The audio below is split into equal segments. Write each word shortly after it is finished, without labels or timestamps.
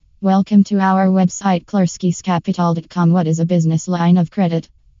Welcome to our website klersky'scapital.com. What is a business line of credit?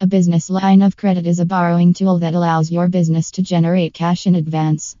 A business line of credit is a borrowing tool that allows your business to generate cash in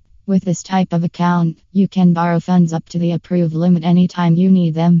advance. With this type of account, you can borrow funds up to the approved limit anytime you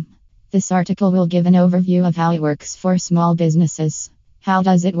need them. This article will give an overview of how it works for small businesses. How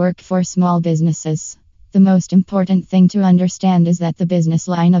does it work for small businesses? The most important thing to understand is that the business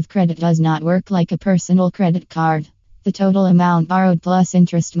line of credit does not work like a personal credit card. The total amount borrowed plus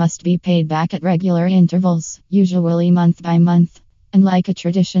interest must be paid back at regular intervals, usually month by month. Unlike a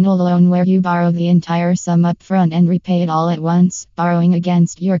traditional loan where you borrow the entire sum up front and repay it all at once, borrowing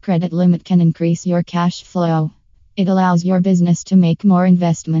against your credit limit can increase your cash flow. It allows your business to make more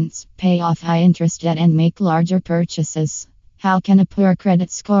investments, pay off high interest debt, and make larger purchases. How can a poor credit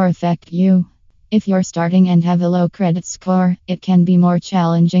score affect you? If you're starting and have a low credit score, it can be more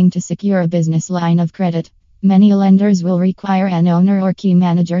challenging to secure a business line of credit. Many lenders will require an owner or key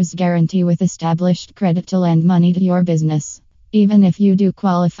manager's guarantee with established credit to lend money to your business. Even if you do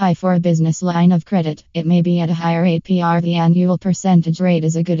qualify for a business line of credit, it may be at a higher APR. The annual percentage rate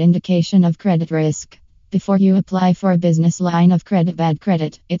is a good indication of credit risk. Before you apply for a business line of credit, bad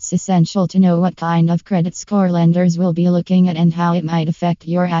credit, it's essential to know what kind of credit score lenders will be looking at and how it might affect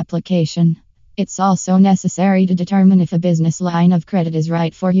your application. It's also necessary to determine if a business line of credit is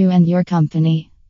right for you and your company.